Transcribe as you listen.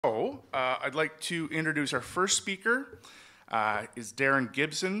I'd like to introduce our first speaker. Is Darin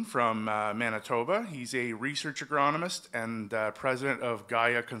Gibson from Manitoba. He's a research agronomist and president of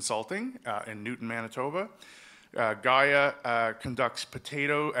Gaia Consulting in Newton, Manitoba. Gaia conducts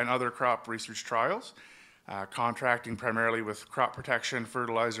potato and other crop research trials, contracting primarily with crop protection,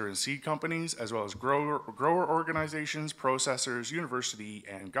 fertilizer, and seed companies, as well as grower organizations, processors, university,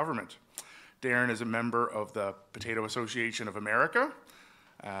 and government. Darin is a member of the Potato Association of America,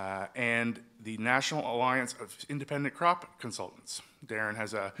 and the National Alliance of Independent Crop Consultants. Darin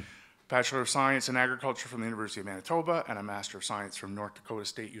has a Bachelor of Science in Agriculture from the University of Manitoba and a Master of Science from North Dakota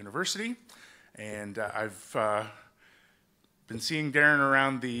State University. And I've been seeing Darin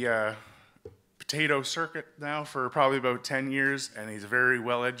around the potato circuit now for probably about 10 years, and he's a very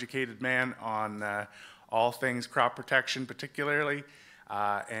well-educated man on all things crop protection particularly,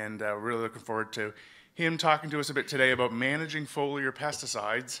 and really looking forward to him talking to us a bit today about managing foliar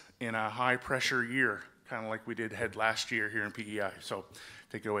pesticides in a high-pressure year, kind of like we had last year here in PEI. So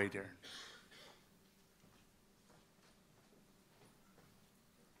take it away, Darin.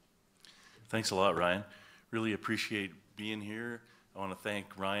 Thanks a lot, Ryan. Really appreciate being here. I want to thank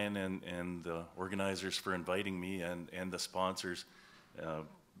Ryan and the organizers for inviting me and the sponsors.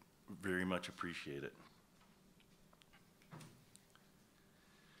 Very much appreciate it.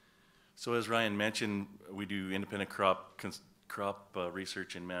 So as Ryan mentioned, we do independent crop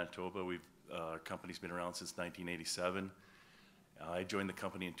research in Manitoba. Our company's been around since 1987. I joined the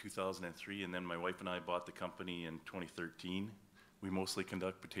company in 2003, and then my wife and I bought the company in 2013. We mostly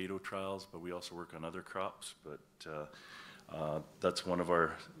conduct potato trials, but we also work on other crops. But that's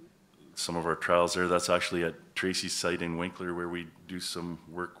some of our trials there. That's actually at Tracy's site in Winkler, where we do some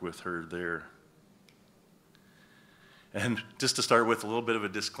work with her there. And just to start with a little bit of a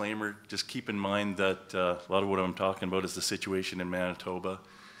disclaimer, just keep in mind that a lot of what I'm talking about is the situation in Manitoba,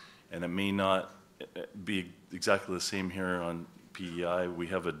 and it may not be exactly the same here on PEI. We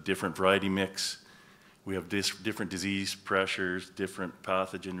have a different variety mix. We have different disease pressures, different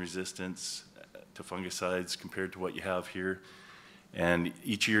pathogen resistance to fungicides compared to what you have here. And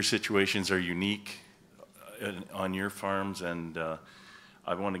each of your situations are unique on your farms, and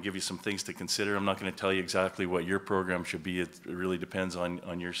I want to give you some things to consider. I'm not going to tell you exactly what your program should be. It really depends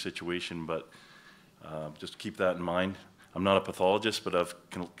on your situation, but just keep that in mind. I'm not a pathologist, but I've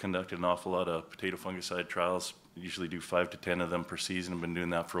conducted an awful lot of potato fungicide trials. I usually do 5 to 10 of them per season. I've been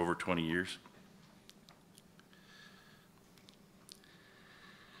doing that for over 20 years.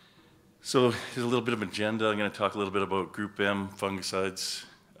 So here's a little bit of agenda. I'm going to talk a little bit about Group M fungicides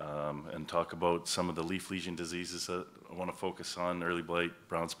and talk about some of the leaf lesion diseases that I want to focus on: early blight,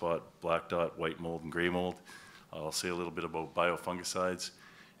 brown spot, black dot, white mold, and gray mold. I'll say a little bit about biofungicides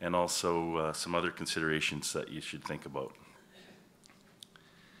and also some other considerations that you should think about.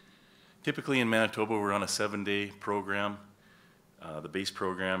 Typically in Manitoba, we're on a 7-day program. The base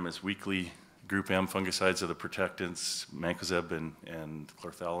program is weekly Group M fungicides of the protectants, mancozeb and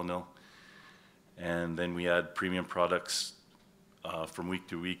chlorthalonil. And then we add premium products from week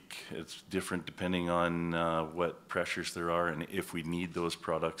to week. It's different depending on what pressures there are and if we need those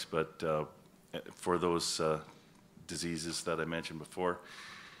products, but for those diseases that I mentioned before.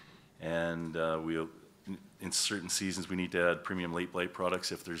 And in certain seasons we need to add premium late blight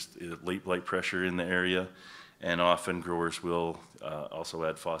products if there's late blight pressure in the area. And often growers will also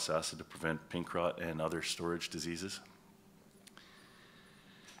add phos acid to prevent pink rot and other storage diseases.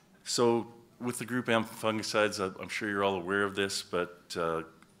 So with the Group M fungicides, I'm sure you're all aware of this, but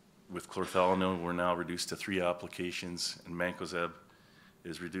with chlorthalonil, we're now reduced to 3 applications, and mancozeb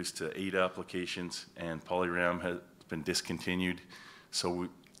is reduced to 8 applications, and polyram has been discontinued. So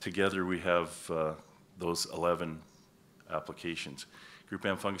together we have those 11 applications. Group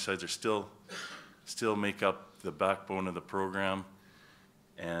M fungicides are still make up the backbone of the program,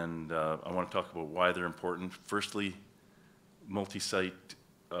 and I want to talk about why they're important. Firstly, multi-site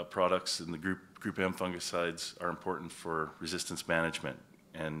products in the Group M fungicides are important for resistance management,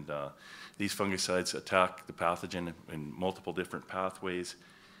 and these fungicides attack the pathogen in multiple different pathways,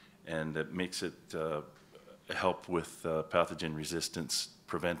 and it makes it help with pathogen resistance,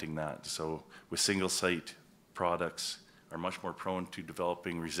 preventing that. So with single-site products are much more prone to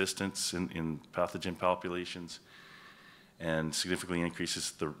developing resistance in pathogen populations and significantly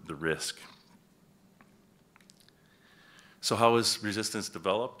increases the risk. So how is resistance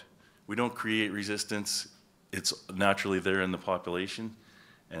developed? We don't create resistance. It's naturally there in the population.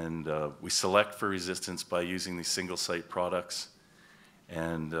 And we select for resistance by using these single-site products.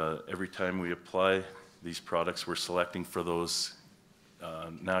 And every time we apply these products, we're selecting for those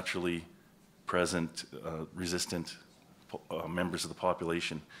naturally present resistant members of the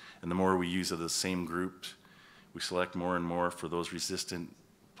population. And the more we use of the same groups, we select more and more for those resistant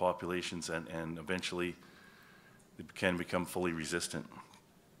populations, and eventually they can become fully resistant.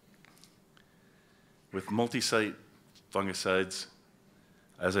 With multi-site fungicides,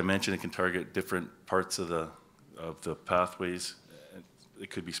 as I mentioned, it can target different parts of the pathways. It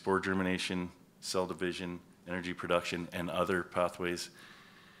could be spore germination, cell division, energy production, and other pathways.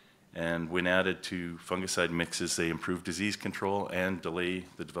 And when added to fungicide mixes, they improve disease control and delay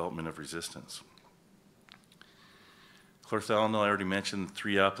the development of resistance. Chlorthalonil, I already mentioned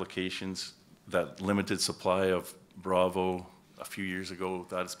 3 applications. That limited supply of Bravo a few years ago,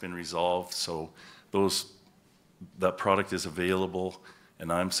 that has been resolved. So that product is available,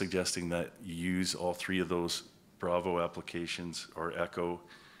 and I'm suggesting that you use all 3 of those Bravo applications or Echo.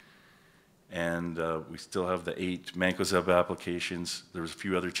 And we still have the 8 Mancozeb applications. There was a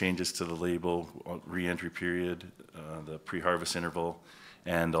few other changes to the label, re-entry period, the pre-harvest interval,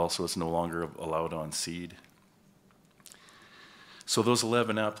 and also it's no longer allowed on seed. So those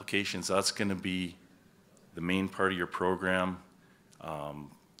 11 applications, that's going to be the main part of your program.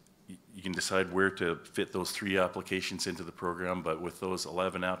 You can decide where to fit those 3 applications into the program, but with those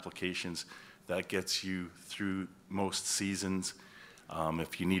 11 applications, that gets you through most seasons.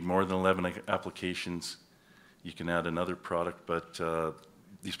 If you need more than 11 applications, you can add another product, but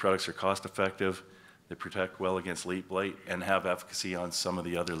these products are cost effective, they protect well against late blight, and have efficacy on some of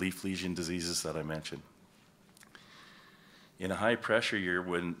the other leaf lesion diseases that I mentioned. In a high pressure year,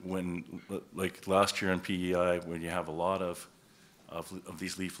 when like last year on PEI, when you have a lot of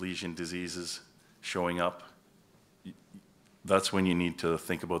these leaf lesion diseases showing up, that's when you need to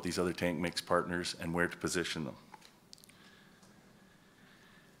think about these other tank mix partners and where to position them.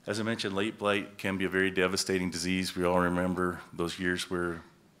 As I mentioned, late blight can be a very devastating disease. We all remember those years where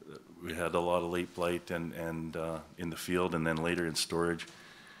we had a lot of late blight and in the field and then later in storage.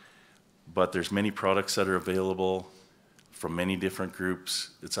 But there's many products that are available from many different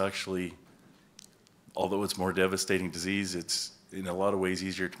groups. It's actually, although it's more devastating disease, it's in a lot of ways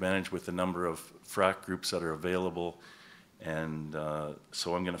easier to manage with the number of frac groups that are available. And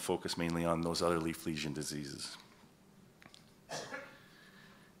so I'm going to focus mainly on those other leaf lesion diseases.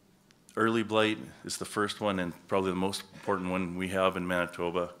 Early blight is the first one and probably the most important one we have in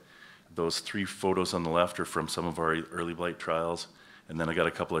Manitoba. Those 3 photos on the left are from some of our early blight trials. And then I got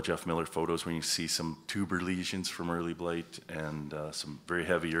a couple of Jeff Miller photos when you see some tuber lesions from early blight and some very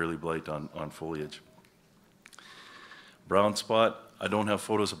heavy early blight on foliage. Brown spot, I don't have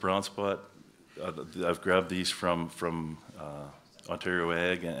photos of brown spot. I've grabbed these from Ontario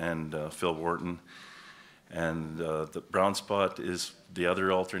Ag and Phil Wharton. And the brown spot is the other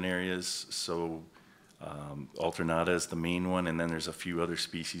alternarias. So alternata is the main one, and then there's a few other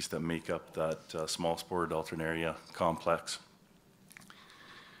species that make up that small spored alternaria complex.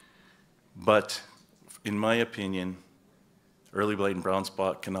 But in my opinion, early blight and brown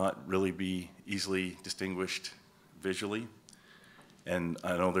spot cannot really be easily distinguished visually. And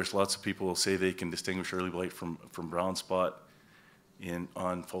I know there's lots of people who say they can distinguish early blight from brown spot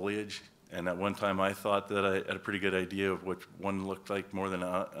on foliage. And at one time I thought that I had a pretty good idea of what one looked like more than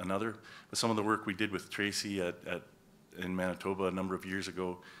another. But some of the work we did with Tracy in Manitoba a number of years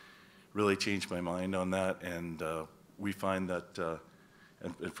ago really changed my mind on that. And we find that,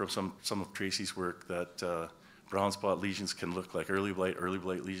 and from some of Tracy's work, that brown spot lesions can look like early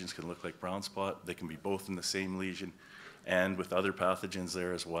blight lesions can look like brown spot. They can be both in the same lesion and with other pathogens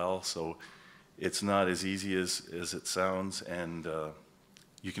there as well. So it's not as easy as it sounds, and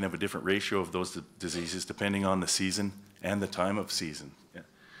you can have a different ratio of those diseases depending on the season and the time of season. Yeah.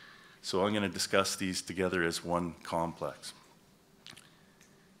 So I'm going to discuss these together as one complex.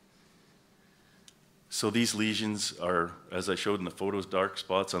 So these lesions are, as I showed in the photos, dark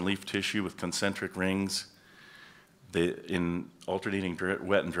spots on leaf tissue with concentric rings. They, in alternating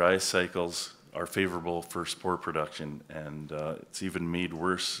wet and dry cycles, are favorable for spore production, and it's even made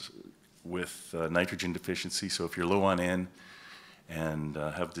worse with nitrogen deficiency. So if you're low on N and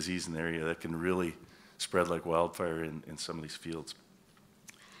have disease in the area, that can really spread like wildfire in some of these fields.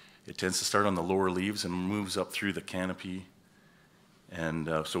 It tends to start on the lower leaves and moves up through the canopy. And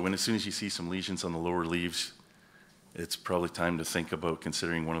so as soon as you see some lesions on the lower leaves, it's probably time to think about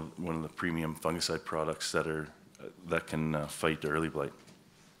considering one of the premium fungicide products that can fight early blight.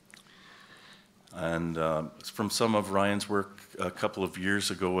 And from some of Ryan's work a couple of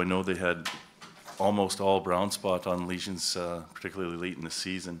years ago, I know they had almost all brown spot on lesions, particularly late in the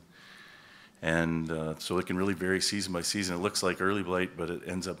season. And so it can really vary season by season. It looks like early blight, but it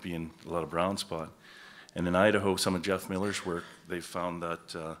ends up being a lot of brown spot. And in Idaho, some of Jeff Miller's work, they found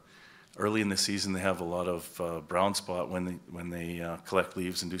that Early in the season, they have a lot of brown spot when they collect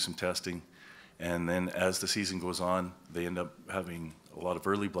leaves and do some testing. And then as the season goes on, they end up having a lot of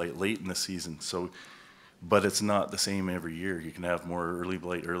early blight late in the season. So, but it's not the same every year. You can have more early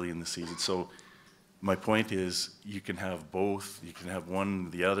blight early in the season. So my point is you can have both. You can have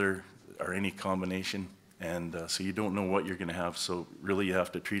one, the other, or any combination. And so you don't know what you're going to have. So really you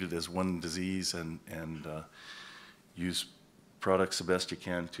have to treat it as one disease and use products the best you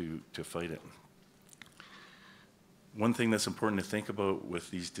can to fight it. One thing that's important to think about with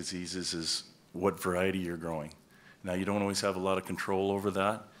these diseases is what variety you're growing. Now, you don't always have a lot of control over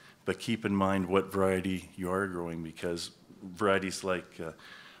that, but keep in mind what variety you are growing, because varieties like,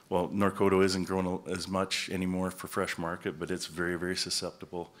 well, Norcoto isn't grown as much anymore for fresh market, but it's very, very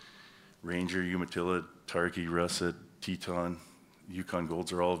susceptible. Ranger, Umatilla, Targhee, Russet, Teton, Yukon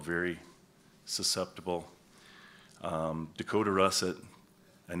Golds are all very susceptible. Dakota Russet,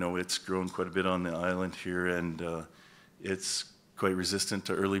 I know it's grown quite a bit on the island here, and it's quite resistant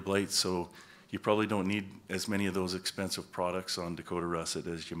to early blight, so you probably don't need as many of those expensive products on Dakota Russet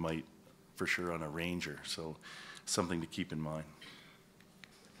as you might for sure on a Ranger, so something to keep in mind.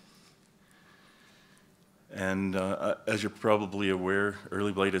 And as you're probably aware,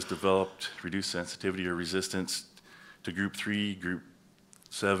 early blight has developed reduced sensitivity or resistance to group 3, group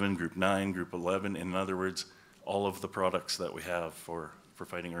 7, group 9, group 11. In other words, all of the products that we have for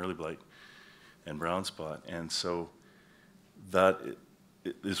fighting early blight and brown spot. And so that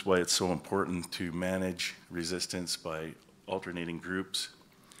is why it's so important to manage resistance by alternating groups.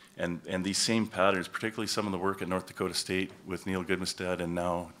 And these same patterns, particularly some of the work at North Dakota State with Neil Goodmestad and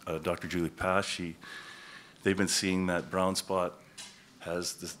now Dr. Julie Paschi, they've been seeing that brown spot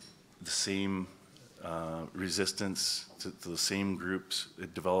has the same resistance to the same groups.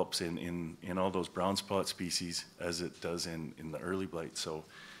 It develops in all those brown spot species as it does in the early blight. So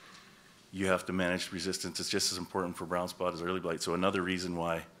you have to manage resistance. It's just as important for brown spot as early blight. So another reason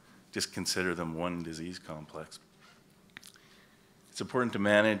why just consider them one disease complex. It's important to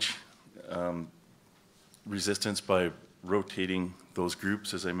manage resistance by rotating those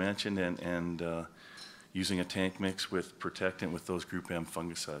groups, as I mentioned, and using a tank mix with protectant with those group M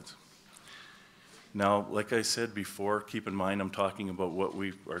fungicides. Now, like I said before, keep in mind I'm talking about what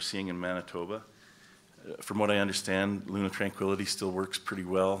we are seeing in Manitoba. From what I understand, Luna Tranquility still works pretty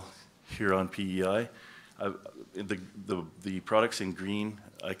well here on PEI. The products in green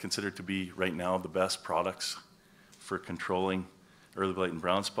I consider to be right now the best products for controlling early blight and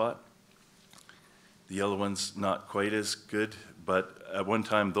brown spot. The yellow ones not quite as good, but at one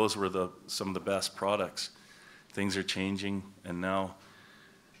time those were some of the best products. Things are changing, and now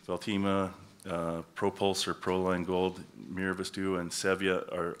Veltima, Propulse or Proline Gold, Miravistu, and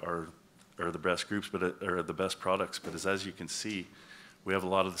Sevia are the best groups, but are the best products. But as you can see, we have a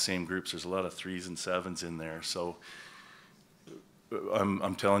lot of the same groups. There's a lot of 3s and 7s in there. So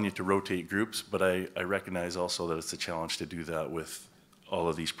I'm telling you to rotate groups, but I recognize also that it's a challenge to do that with all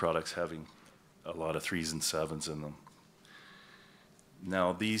of these products having a lot of 3s and 7s in them.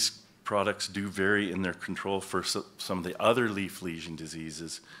 Now, these products do vary in their control for some of the other leaf lesion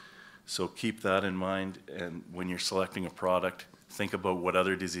diseases. So keep that in mind, and when you're selecting a product, think about what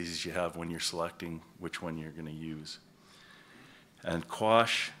other diseases you have when you're selecting which one you're going to use. And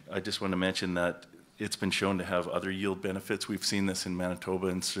quash, I just want to mention that it's been shown to have other yield benefits. We've seen this in Manitoba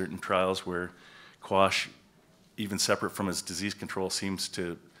in certain trials where quash, even separate from its disease control, seems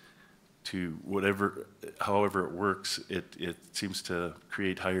to however it works, it seems to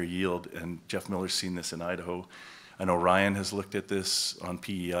create higher yield. And Jeff Miller's seen this in Idaho. I know Ryan has looked at this on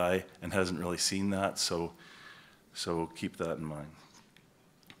PEI and hasn't really seen that, so keep that in mind.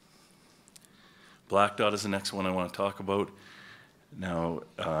 Black dot is the next one I want to talk about. Now,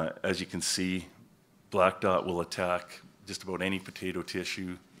 as you can see, black dot will attack just about any potato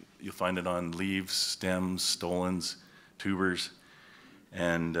tissue. You'll find it on leaves, stems, stolons, tubers,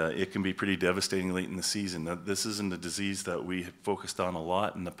 and it can be pretty devastating late in the season. Now, this isn't a disease that we have focused on a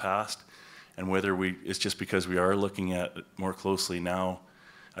lot in the past, and whether it's just because we are looking at it more closely now,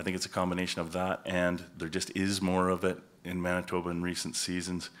 I think it's a combination of that, and there just is more of it in Manitoba in recent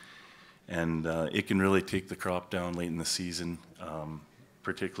seasons. And it can really take the crop down late in the season,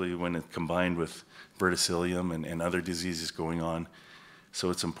 particularly when it's combined with verticillium and other diseases going on. So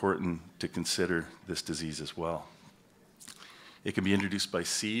it's important to consider this disease as well. It can be introduced by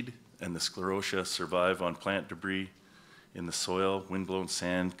seed, and the sclerotia survive on plant debris in the soil. Windblown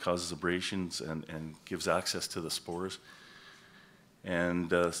sand causes abrasions and gives access to the spores. And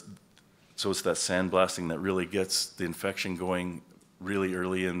so it's that sandblasting that really gets the infection going really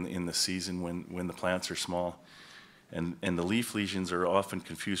early in the season when the plants are small. And the leaf lesions are often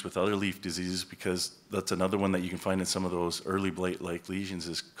confused with other leaf diseases, because that's another one that you can find in some of those early blight-like lesions,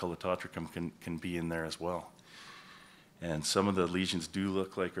 is Colototricum can be in there as well. And some of the lesions do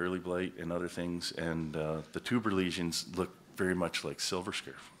look like early blight and other things, and the tuber lesions look very much like silver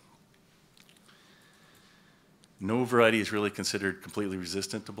scurf. No variety is really considered completely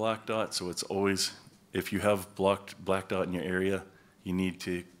resistant to black dot, so it's always, if you have black dot in your area, you need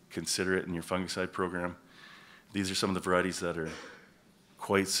to consider it in your fungicide program. These are some of the varieties that are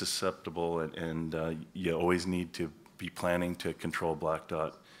quite susceptible, and you always need to be planning to control black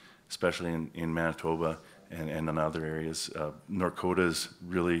dot, especially in Manitoba and in other areas. Norcota is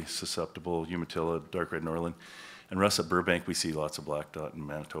really susceptible, Umatilla, dark red Norland, and Russet Burbank, we see lots of black dot in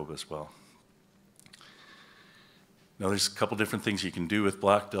Manitoba as well. Now there's a couple different things you can do with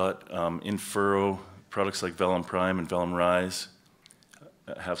black dot. In furrow, products like Vellum Prime and Vellum Rise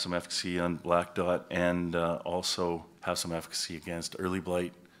have some efficacy on black dot, and also have some efficacy against early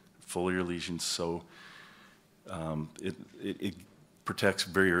blight, foliar lesions. So it protects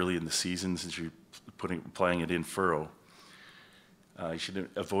very early in the season since you're applying it in furrow. You should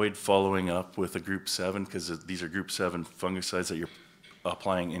avoid following up with a group 7, because these are group 7 fungicides that you're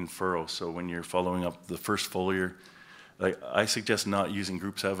applying in furrow. So when you're following up the first foliar, I suggest not using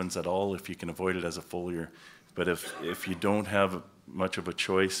group 7s at all if you can avoid it as a foliar. But if you don't have much of a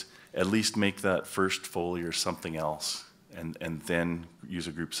choice, at least make that first foliar something else, and then use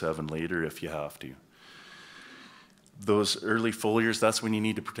a group 7 later if you have to. Those early foliars, that's when you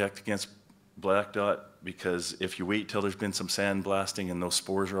need to protect against black dot, because if you wait till there's been some sandblasting and those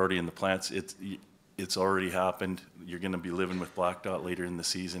spores are already in the plants, it's already happened. You're going to be living with black dot later in the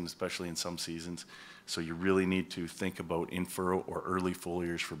season, especially in some seasons. So you really need to think about in furrow or early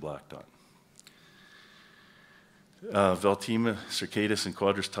foliars for black dot. Veltima, Circadus, and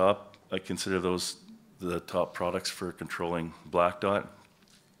Quadris Top, I consider those the top products for controlling black dot.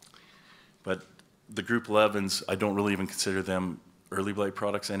 But the group 11s, I don't really even consider them early blight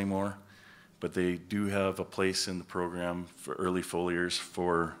products anymore, but they do have a place in the program for early foliars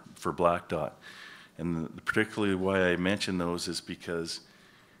for black dot. And particularly why I mention those is because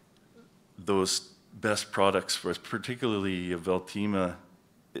those best products, for particularly Veltima,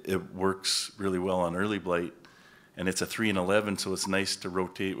 it works really well on early blight, and it's a 3 and 11, so it's nice to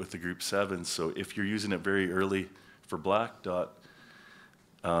rotate with the group 7. So if you're using it very early for black dot,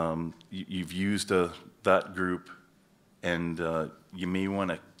 you've used that group, and you may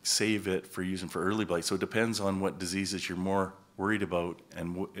want to save it for using for early blight. So it depends on what diseases you're more worried about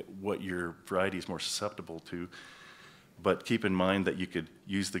and what your variety is more susceptible to. But keep in mind that you could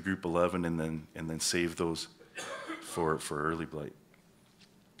use the group 11 and then save those for early blight.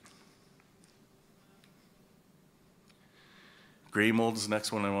 Gray mold is the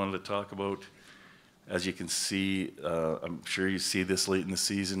next one I wanted to talk about. As you can see, I'm sure you see this late in the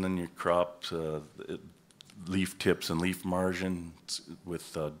season in your crop, leaf tips and leaf margins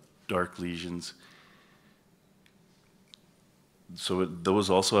with dark lesions. So those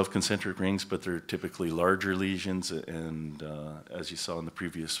also have concentric rings, but they're typically larger lesions, and as you saw in the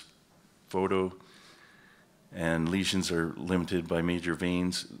previous photo, and lesions are limited by major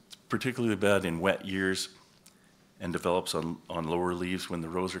veins. It's particularly bad in wet years and develops on lower leaves when the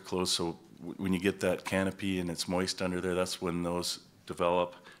rows are closed. So when you get that canopy and it's moist under there, that's when those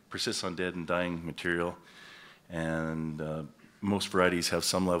develop, persists on dead and dying material. And most varieties have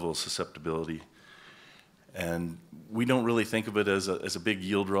some level of susceptibility. And we don't really think of it as a big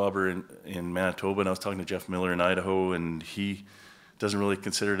yield robber in Manitoba. And I was talking to Jeff Miller in Idaho, and he doesn't really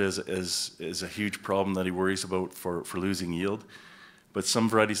consider it as a huge problem that he worries about for losing yield. But some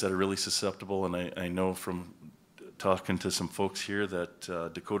varieties that are really susceptible, and I know from talking to some folks here that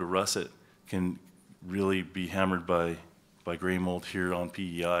Dakota Russet can really be hammered by gray mold here on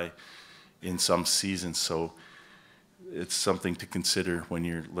PEI in some seasons. So it's something to consider when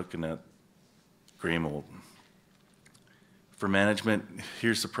you're looking at gray mold. For management,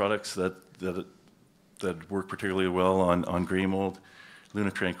 here's the products that work particularly well on gray mold: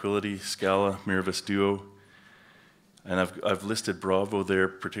 Luna Tranquility, Scala, Miravis Duo. And I've listed Bravo there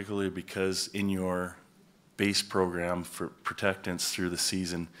particularly because in your base program for protectants through the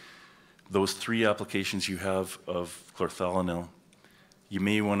season, those 3 applications you have of chlorthalonil, you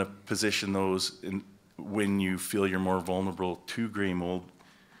may want to position those when you feel you're more vulnerable to gray mold,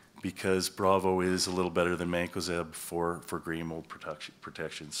 because Bravo is a little better than Mancozeb for gray mold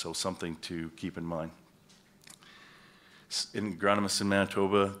protection. So something to keep in mind. In agronomists in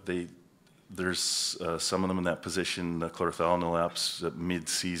Manitoba, there's some of them in that position, the chlorthalonil apps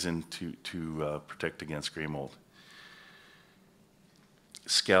mid-season to protect against gray mold.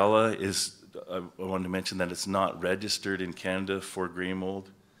 Scala is I wanted to mention that it's not registered in Canada for gray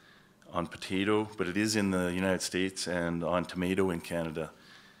mold on potato, but it is in the United States and on tomato in Canada.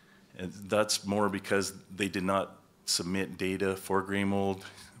 And that's more because they did not submit data for gray mold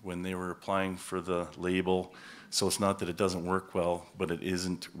when they were applying for the label. So it's not that it doesn't work well, but it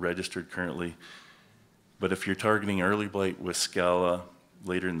isn't registered currently. But if you're targeting early blight with Scala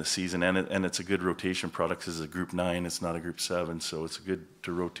later in the season, and it's a good rotation product because it's a group 9, it's not a group 7, so it's good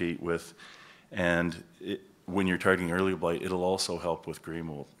to rotate with. And when you're targeting early blight, it'll also help with gray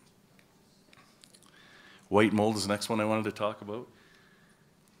mold. White mold is the next one I wanted to talk about.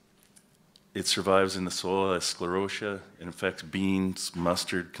 It survives in the soil as sclerotia. It infects beans,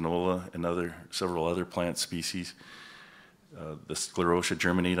 mustard, canola, and several other plant species. The sclerotia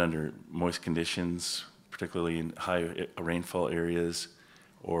germinate under moist conditions, particularly in high rainfall areas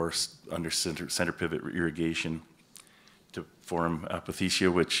or under center pivot irrigation, to form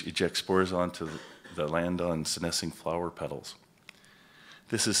apothecia, which ejects spores onto the land on senescing flower petals.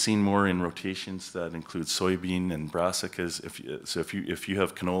 This is seen more in rotations that include soybean and brassicas. If you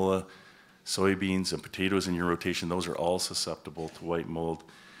have canola, soybeans, and potatoes in your rotation, those are all susceptible to white mold.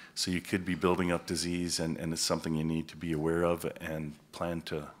 So you could be building up disease, and it's something you need to be aware of and plan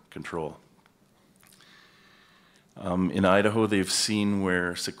to control. In Idaho, they've seen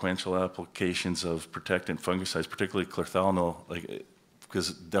where sequential applications of protectant fungicides, particularly chlorthalonil,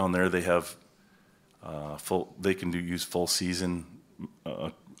 because down there they have they can use full season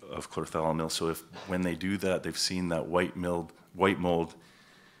of chlorthalonil. So when they do that, they've seen that white mold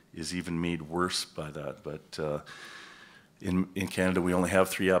is even made worse by that. But in Canada, we only have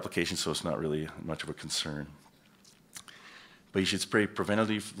 3 applications, so it's not really much of a concern. But you should spray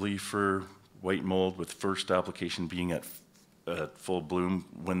preventatively for white mold, with first application being at full bloom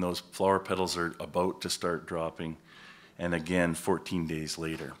when those flower petals are about to start dropping, and again 14 days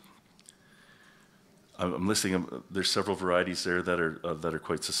later. I'm listing them. There's several varieties there that are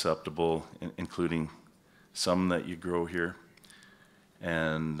quite susceptible, including some that you grow here.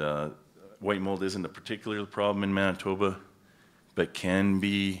 And white mold isn't a particular problem in Manitoba, but can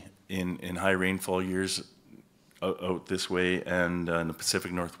be in high rainfall years out this way, and in the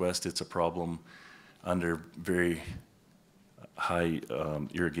Pacific Northwest, it's a problem under very high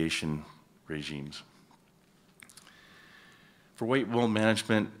irrigation regimes. For white mold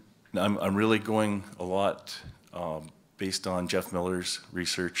management, I'm really going a lot based on Jeff Miller's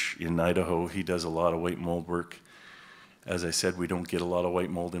research in Idaho. He does a lot of white mold work. As I said, we don't get a lot of white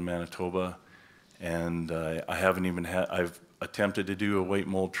mold in Manitoba, and I've attempted to do a white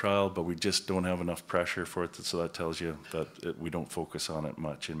mold trial, but we just don't have enough pressure for it, so that tells you that we don't focus on it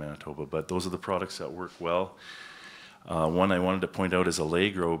much in Manitoba. But those are the products that work well. One I wanted to point out is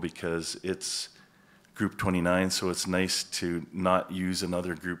Allegro, because it's group 29, so it's nice to not use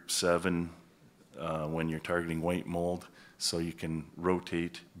another group 7 when you're targeting white mold, so you can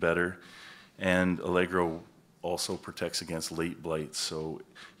rotate better. And Allegro also protects against late blight, so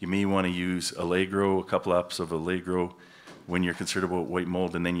you may want to use Allegro, a couple apps of Allegro, when you're concerned about white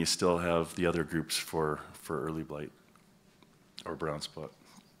mold, and then you still have the other groups for early blight or brown spot.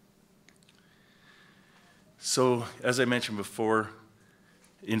 So, as I mentioned before,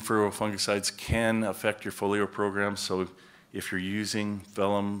 in-furrow fungicides can affect your foliar program. So if you're using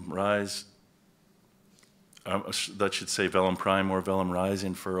Vellum Rise, that should say Vellum Prime or Vellum Rise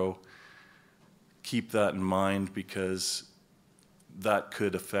in-furrow, keep that in mind, because that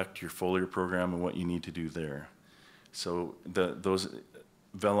could affect your foliar program and what you need to do there. So those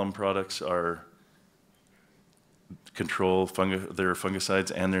Vellum products are they're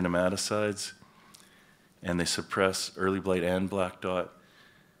fungicides and they're nematicides, and they suppress early blight and black dot.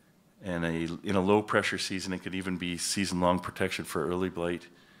 And in a low pressure season, it could even be season-long protection for early blight.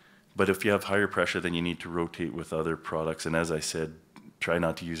 But if you have higher pressure, then you need to rotate with other products. And as I said, try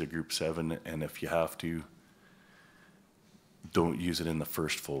not to use a group 7, and if you have to, don't use it in the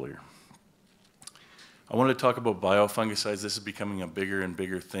first foliar. I wanted to talk about biofungicides. This is becoming a bigger and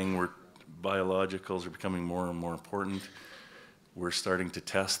bigger thing where biologicals are becoming more and more important. We're starting to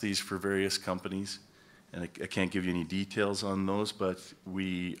test these for various companies, and I can't give you any details on those, but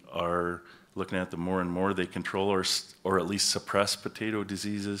we are looking at them more and more. They control or at least suppress potato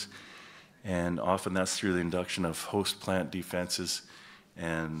diseases, and often that's through the induction of host plant defenses,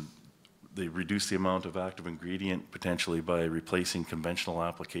 and they reduce the amount of active ingredient potentially by replacing conventional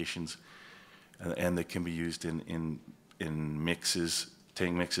applications, and they can be used in mixes,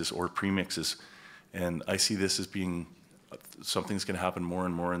 tang mixes, or premixes. And I see this as being something that's going to happen more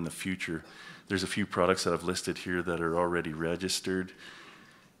and more in the future. There's a few products that I've listed here that are already registered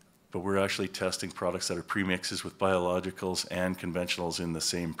but we're actually testing products that are premixes with biologicals and conventionals in the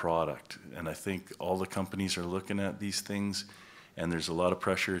same product. And I think all the companies are looking at these things, and there's a lot of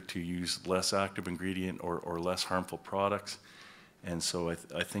pressure to use less active ingredient or less harmful products. And so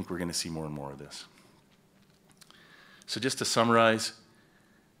I think we're going to see more and more of this. So just to summarize,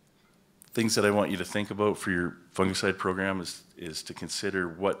 things that I want you to think about for your fungicide program is to consider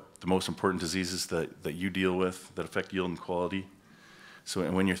what the most important diseases that you deal with that affect yield and quality. So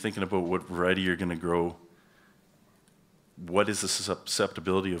and when you're thinking about what variety you're going to grow, what is the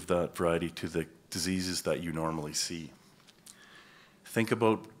susceptibility of that variety to the diseases that you normally see? Think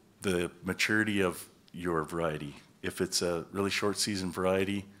about the maturity of your variety. If it's a really short season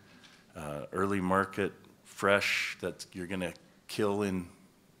variety, early market, fresh, that you're going to kill in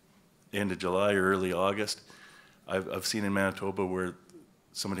end of July or early August. I've seen in Manitoba where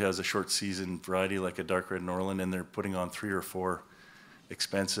somebody has a short season variety like a dark red Norland, and they're putting on 3 or 4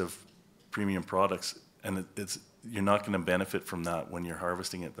 expensive premium products, and you're not going to benefit from that when you're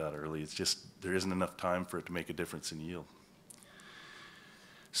harvesting it that early. It's just there isn't enough time for it to make a difference in yield.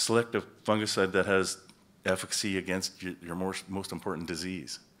 Select a fungicide that has efficacy against your most important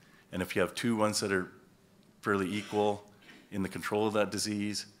disease. And if you have 2 ones that are fairly equal in the control of that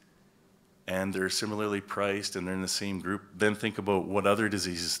disease, and they're similarly priced and they're in the same group, then think about what other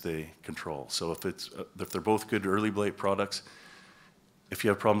diseases they control. So if they're both good early blight products, if you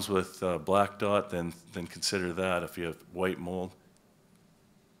have problems with black dot, then consider that. If you have white mold,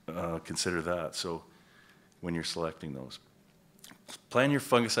 consider that. So when you're selecting those, plan your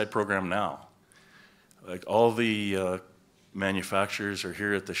fungicide program now. Like all the manufacturers are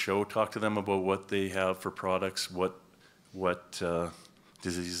here at the show. Talk to them about what they have for products, what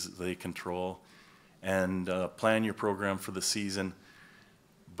diseases they control, and plan your program for the season,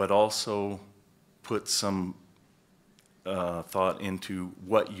 but also put some thought into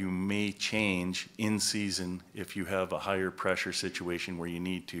what you may change in season if you have a higher pressure situation where you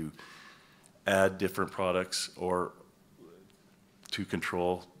need to add different products or to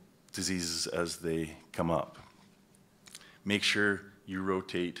control diseases as they come up. Make sure you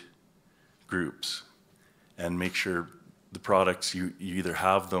rotate groups and make sure the products, you either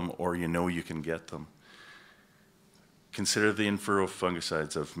have them or you know you can get them. Consider the in-furrow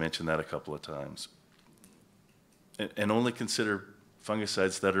fungicides. I've mentioned that a couple of times. And only consider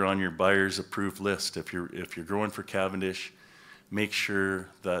fungicides that are on your buyer's approved list. If you're growing for Cavendish, make sure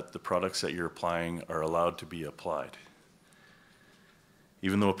that the products that you're applying are allowed to be applied.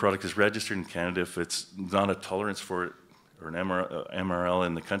 Even though a product is registered in Canada, if it's not a tolerance for it or an MRL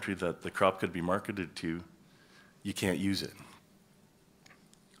in the country that the crop could be marketed to, you can't use it.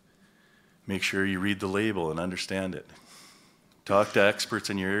 Make sure you read the label and understand it. Talk to experts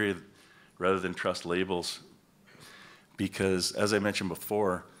in your area rather than trust labels, because as I mentioned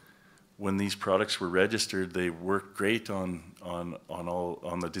before, when these products were registered, they worked great on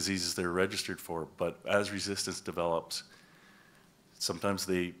the diseases they're registered for, but as resistance develops, sometimes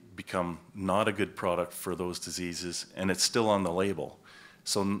they become not a good product for those diseases, and it's still on the label.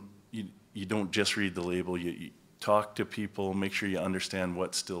 So you don't just read the label, you talk to people, make sure you understand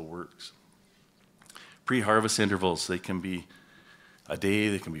what still works. Pre-harvest intervals, they can be a day,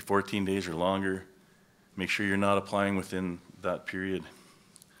 they can be 14 days or longer. Make sure you're not applying within that period.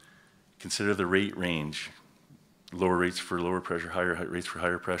 Consider the rate range. Lower rates for lower pressure, higher rates for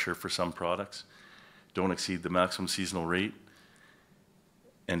higher pressure for some products. Don't exceed the maximum seasonal rate,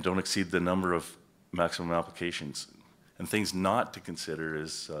 and don't exceed the number of maximum applications. And things not to consider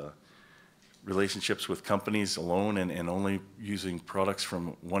is relationships with companies alone and only using products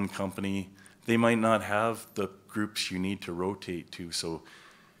from one company. They might not have the groups you need to rotate to, so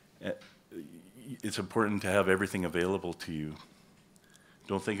it's important to have everything available to you.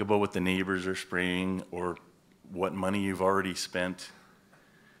 Don't think about what the neighbors are spraying or what money you've already spent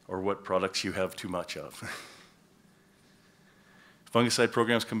or what products you have too much of. Fungicide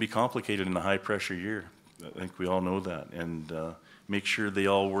programs can be complicated in a high pressure year. I think we all know that. And make sure they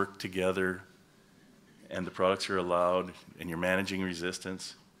all work together and the products are allowed and you're managing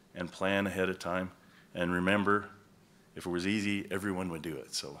resistance, and plan ahead of time. And remember, if it was easy, everyone would do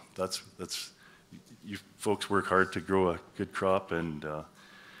it. So that's you folks work hard to grow a good crop, and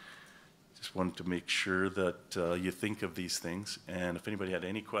just wanted to make sure that you think of these things. And if anybody had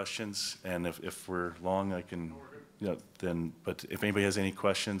any questions, and if we're long, I can, but if anybody has any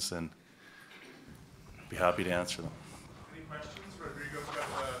questions, then I'd be happy to answer them. Any questions? Rodrigo's got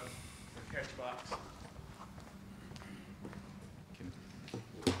the catch box.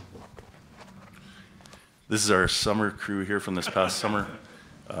 This is our summer crew here from this past summer.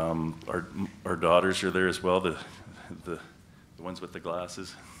 Our daughters are there as well, the ones with the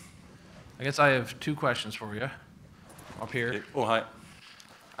glasses. I guess I have two questions for you up here. Okay. Oh, hi.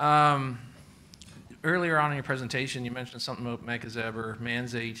 Earlier on in your presentation, you mentioned something about Mecazeb or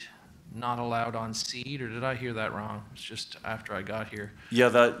Manzate not allowed on seed, or did I hear that wrong? It's just after I got here. Yeah,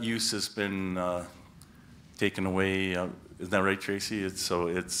 that use has been taken away. Isn't that right, Tracy?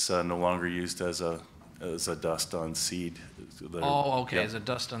 It's no longer used as a dust on seed. Oh, okay, Yeah. as a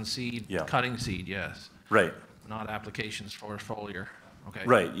dust on seed, Yeah. cutting seed, yes. Right. Not applications for foliar. Okay.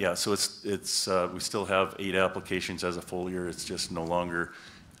 Right. Yeah. So we still have 8 applications as a foliar. It's just no longer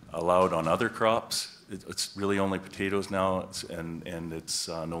allowed on other crops. It's really only potatoes now, and it's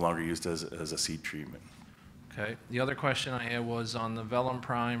no longer used as a seed treatment. Okay. The other question I had was on the vellum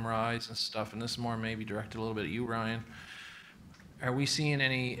prime rise and stuff, and this is more maybe directed a little bit at you, Ryan. Are we seeing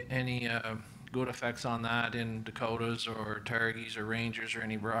any good effects on that in Dakotas or Targis or Rangers or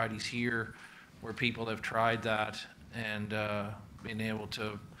any varieties here where people have tried that and been able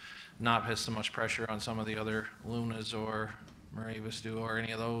to not put so much pressure on some of the other Lunas or Moravis do or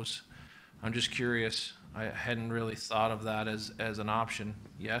any of those? I'm just curious. I hadn't really thought of that as an option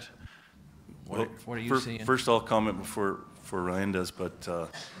yet. What are you seeing? First, I'll comment before Ryan does, but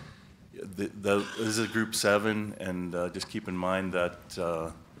this is a Group 7, and just keep in mind that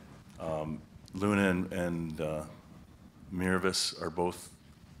Luna and Miravis are both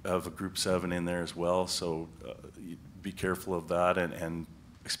have a Group 7 in there as well, so be careful of that, and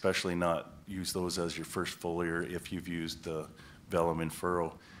especially not use those as your first foliar if you've used vellum in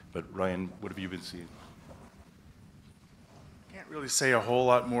furrow. But Ryan, what have you been seeing? Can't really say a whole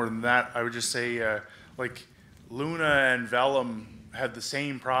lot more than that. I would just say, like, Luna and Vellum have the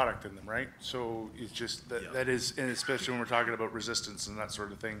same product in them, right? So it's just that is, and especially when we're talking about resistance and that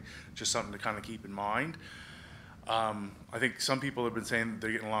sort of thing, just something to kind of keep in mind. I think some people have been saying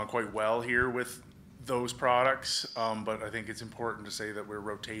they're getting along quite well here with those products, but I think it's important to say that we're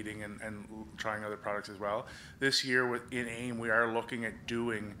rotating and trying other products as well. This year in AIM, we are looking at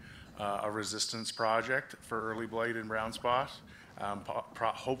doing a resistance project for early blight and brown spot,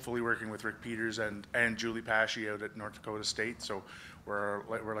 hopefully working with Rick Peters and Julie Pashy out at North Dakota State. So we're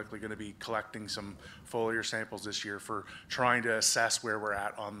likely going to be collecting some foliar samples this year for trying to assess where we're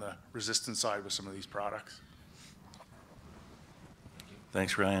at on the resistance side with some of these products.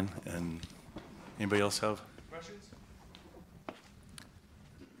 Thanks, Ryan. And anybody else have Questions?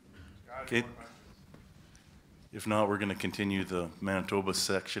 Okay. If not, we're going to continue the Manitoba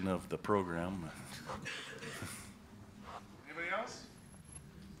section of the program. Anybody else?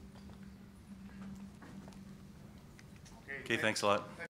 Okay, thanks a lot.